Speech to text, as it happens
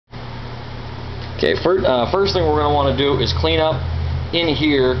Okay, first thing we're going to want to do is clean up in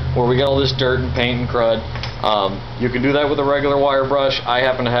here where we got all this dirt and paint and crud. You can do that with a regular wire brush. I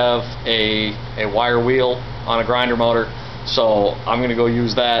happen to have a wire wheel on a grinder motor, so I'm going to go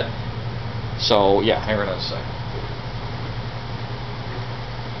use that. So yeah, hang on a second.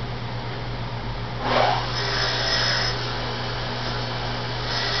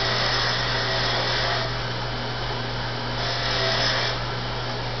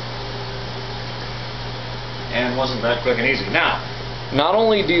 And wasn't that quick and easy. Now, not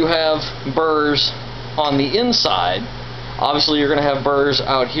only do you have burrs on the inside, obviously you're going to have burrs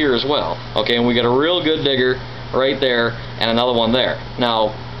out here as well. Okay, and we got a real good digger right there and another one there.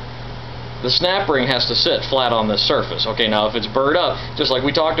 Now, the snap ring has to sit flat on this surface. Okay, now if it's burred up, just like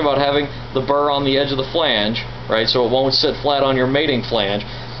we talked about having the burr on the edge of the flange, right, so it won't sit flat on your mating flange.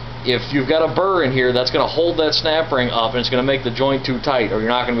 If you've got a burr in here, that's going to hold that snap ring up and it's going to make the joint too tight, or you're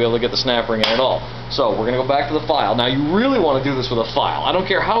not going to be able to get the snap ring in at all. So we're going to go back to the file. Now you really want to do this with a file. I don't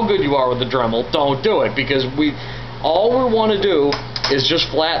care how good you are with the Dremel, don't do it, because all we want to do is just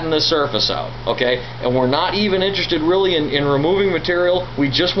flatten the surface out, okay? And we're not even interested really in removing material.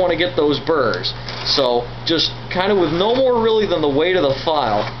 We just want to get those burrs. So just kind of with no more really than the weight of the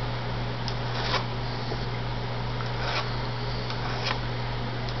file,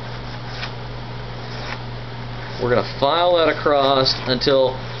 we're going to file that across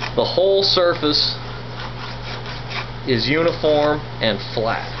until the whole surface is uniform and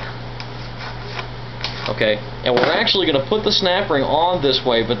flat. Okay, and we're actually going to put the snap ring on this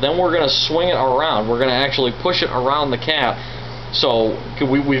way, but then we're going to swing it around. We're going to actually push it around the cap. So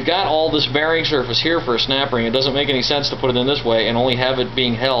we've got all this bearing surface here for a snap ring. It doesn't make any sense to put it in this way and only have it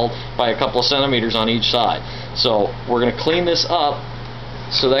being held by a couple of centimeters on each side. So we're going to clean this up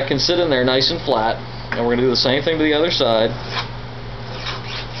so that can sit in there nice and flat. And we're going to do the same thing to the other side.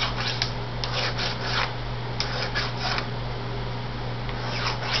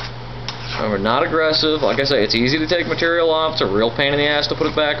 Remember, not aggressive. Like I say, it's easy to take material off. It's a real pain in the ass to put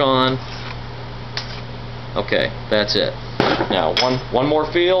it back on. Okay, that's it. Now, one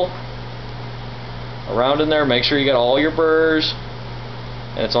more feel around in there. Make sure you got all your burrs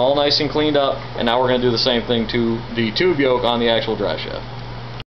and it's all nice and cleaned up. And now we're going to do the same thing to the tube yoke on the actual drive shaft.